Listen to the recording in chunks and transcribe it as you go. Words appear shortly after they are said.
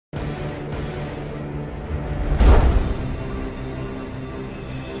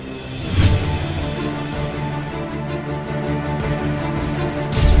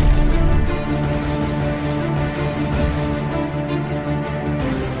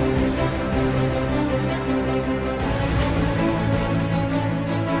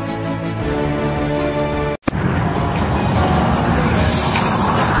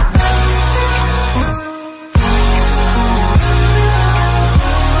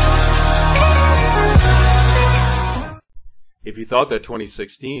If you thought that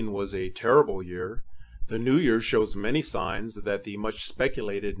 2016 was a terrible year, the new year shows many signs that the much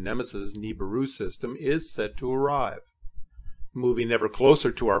speculated Nemesis Nibiru system is set to arrive, moving ever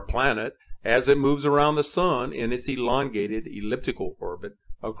closer to our planet as it moves around the sun in its elongated elliptical orbit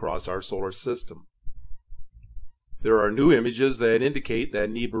across our solar system. There are new images that indicate that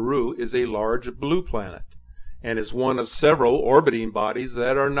Nibiru is a large blue planet and is one of several orbiting bodies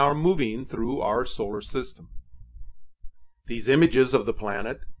that are now moving through our solar system. These images of the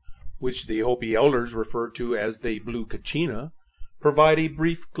planet, which the Hopi elders refer to as the Blue Kachina, provide a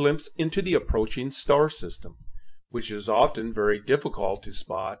brief glimpse into the approaching star system, which is often very difficult to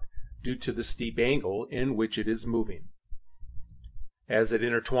spot due to the steep angle in which it is moving. As it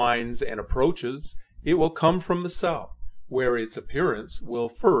intertwines and approaches, it will come from the south, where its appearance will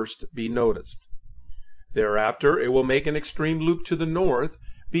first be noticed. Thereafter, it will make an extreme loop to the north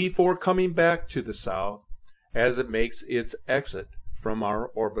before coming back to the south as it makes its exit from our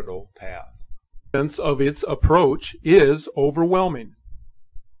orbital path. The sense of its approach is overwhelming.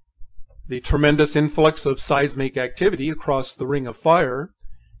 The tremendous influx of seismic activity across the Ring of Fire,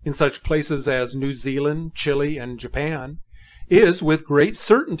 in such places as New Zealand, Chile, and Japan, is with great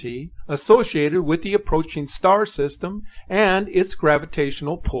certainty associated with the approaching star system and its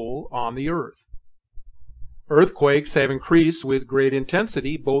gravitational pull on the Earth. Earthquakes have increased with great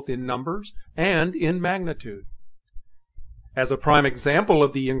intensity both in numbers and in magnitude. As a prime example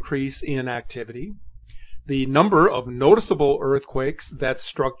of the increase in activity, the number of noticeable earthquakes that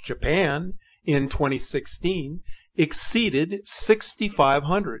struck Japan in 2016 exceeded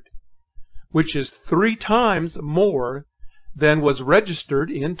 6,500, which is 3 times more than was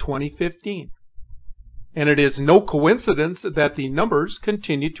registered in 2015. And it is no coincidence that the numbers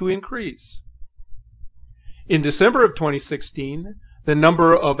continue to increase. In December of 2016, the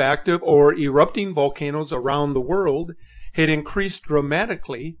number of active or erupting volcanoes around the world had increased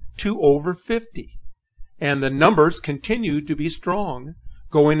dramatically to over 50, and the numbers continued to be strong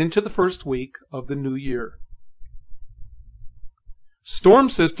going into the first week of the new year. Storm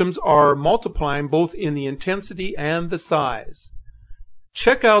systems are multiplying both in the intensity and the size.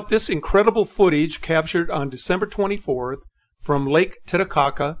 Check out this incredible footage captured on December 24th from Lake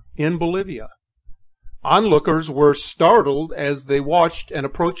Titicaca in Bolivia. Onlookers were startled as they watched an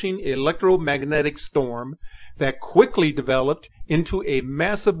approaching electromagnetic storm that quickly developed into a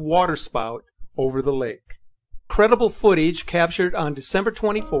massive waterspout over the lake. Incredible footage captured on December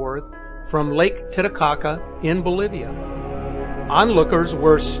 24th from Lake Titicaca in Bolivia. Onlookers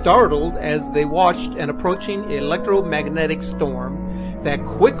were startled as they watched an approaching electromagnetic storm that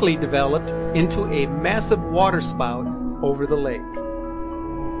quickly developed into a massive waterspout over the lake.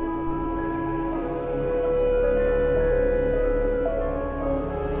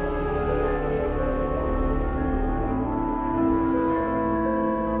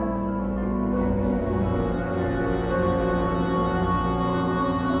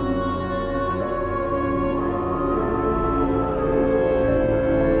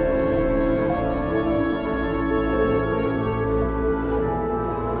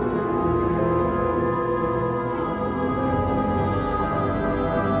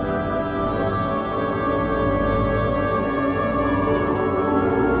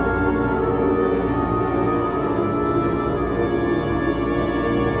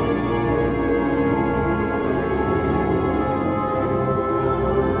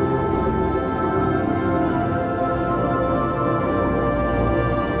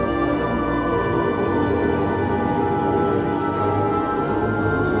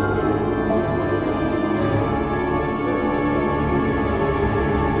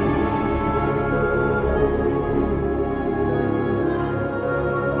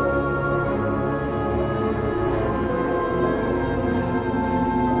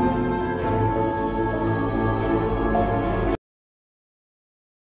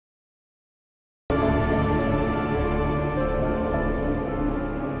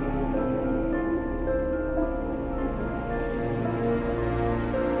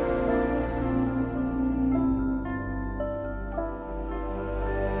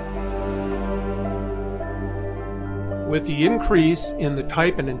 With the increase in the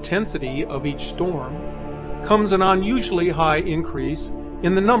type and intensity of each storm comes an unusually high increase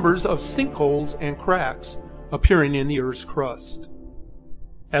in the numbers of sinkholes and cracks appearing in the Earth's crust.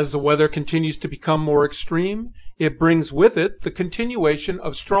 As the weather continues to become more extreme, it brings with it the continuation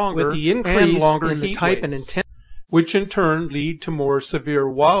of stronger and longer heat waves, which in turn lead to more severe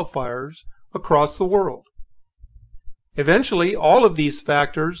wildfires across the world. Eventually, all of these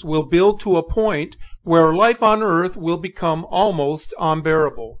factors will build to a point where life on Earth will become almost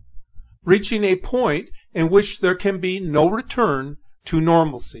unbearable, reaching a point in which there can be no return to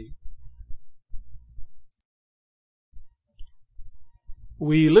normalcy.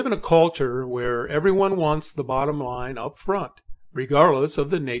 We live in a culture where everyone wants the bottom line up front, regardless of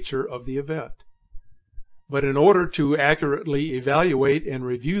the nature of the event. But in order to accurately evaluate and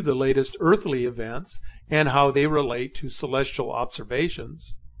review the latest earthly events and how they relate to celestial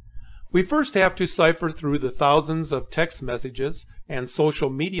observations, we first have to cipher through the thousands of text messages and social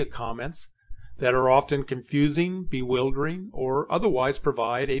media comments that are often confusing, bewildering, or otherwise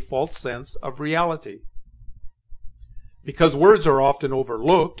provide a false sense of reality. Because words are often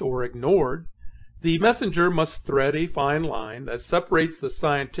overlooked or ignored, the messenger must thread a fine line that separates the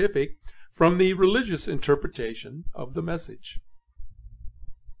scientific from the religious interpretation of the message.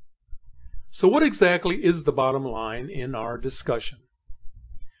 So what exactly is the bottom line in our discussion?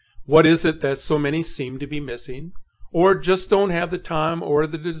 What is it that so many seem to be missing, or just don't have the time or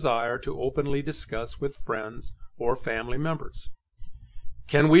the desire to openly discuss with friends or family members?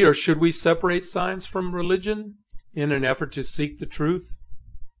 Can we or should we separate science from religion in an effort to seek the truth?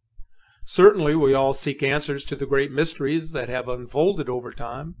 Certainly we all seek answers to the great mysteries that have unfolded over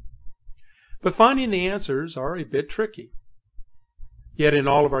time, but finding the answers are a bit tricky. Yet in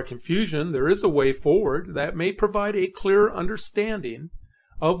all of our confusion, there is a way forward that may provide a clear understanding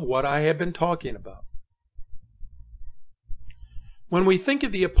of what I have been talking about. When we think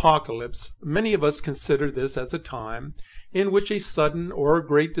of the apocalypse, many of us consider this as a time in which a sudden or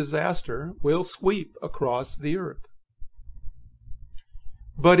great disaster will sweep across the earth.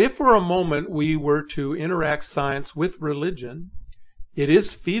 But if for a moment we were to interact science with religion, it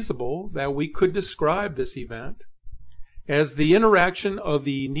is feasible that we could describe this event as the interaction of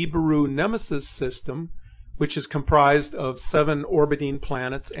the Nibiru Nemesis system, which is comprised of 7 orbiting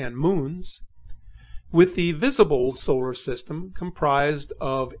planets and moons, with the visible solar system comprised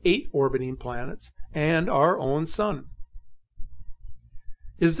of 8 orbiting planets and our own sun.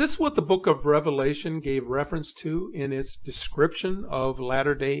 Is this what the book of Revelation gave reference to in its description of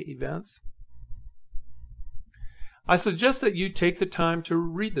latter-day events? I suggest that you take the time to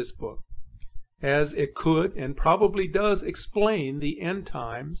read this book, as it could and probably does explain the end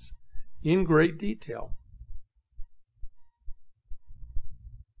times in great detail.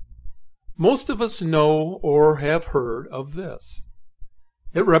 Most of us know or have heard of this.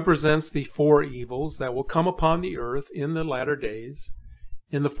 It represents the 4 evils that will come upon the earth in the latter days,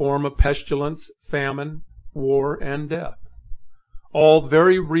 in the form of pestilence, famine, war, and death. All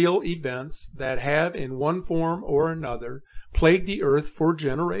very real events that have in one form or another plagued the earth for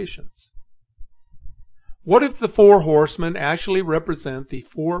generations. What if the 4 horsemen actually represent the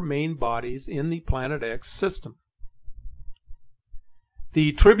 4 main bodies in the Planet X system?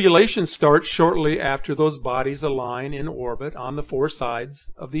 The tribulation starts shortly after those bodies align in orbit on the 4 sides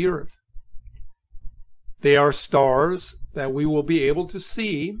of the earth. They are stars that we will be able to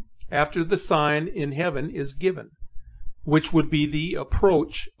see after the sign in heaven is given, which would be the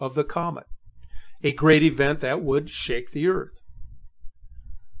approach of the comet, a great event that would shake the earth.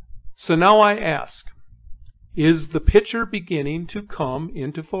 So now I ask, is the picture beginning to come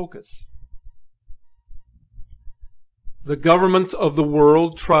into focus? The governments of the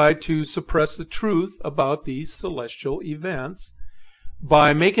world try to suppress the truth about these celestial events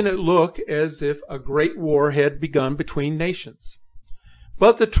by making it look as if a great war had begun between nations.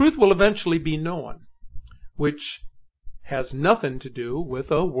 But the truth will eventually be known, which has nothing to do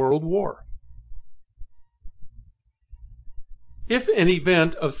with a world war. If an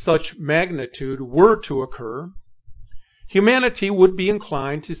event of such magnitude were to occur, humanity would be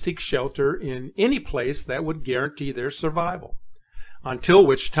inclined to seek shelter in any place that would guarantee their survival, until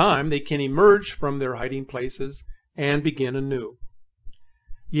which time they can emerge from their hiding places and begin anew.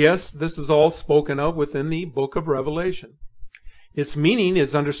 Yes, this is all spoken of within the book of Revelation. Its meaning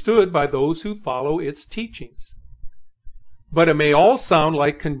is understood by those who follow its teachings. But it may all sound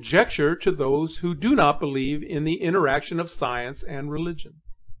like conjecture to those who do not believe in the interaction of science and religion.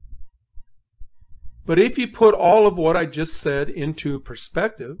 But if you put all of what I just said into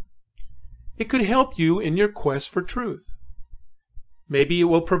perspective, it could help you in your quest for truth. Maybe it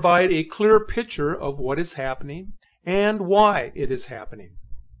will provide a clear picture of what is happening and why it is happening.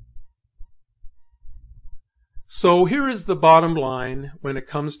 So here is the bottom line when it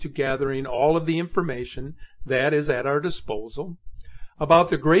comes to gathering all of the information that is at our disposal about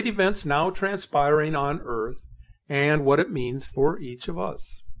the great events now transpiring on earth and what it means for each of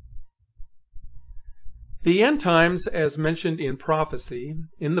us. The end times, as mentioned in prophecy,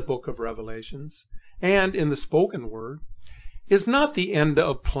 in the book of Revelations, and in the spoken word, is not the end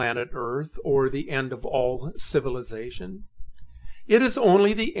of planet Earth or the end of all civilization. It is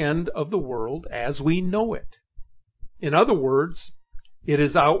only the end of the world as we know it. In other words, it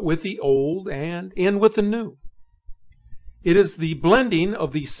is out with the old and in with the new. It is the blending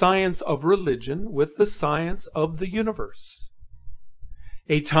of the science of religion with the science of the universe.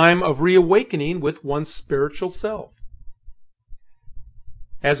 A time of reawakening with one's spiritual self.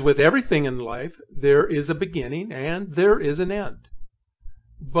 As with everything in life, there is a beginning and there is an end.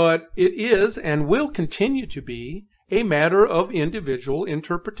 But it is and will continue to be a matter of individual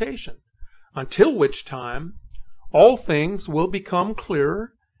interpretation, until which time all things will become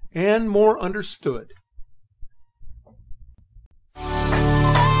clearer and more understood.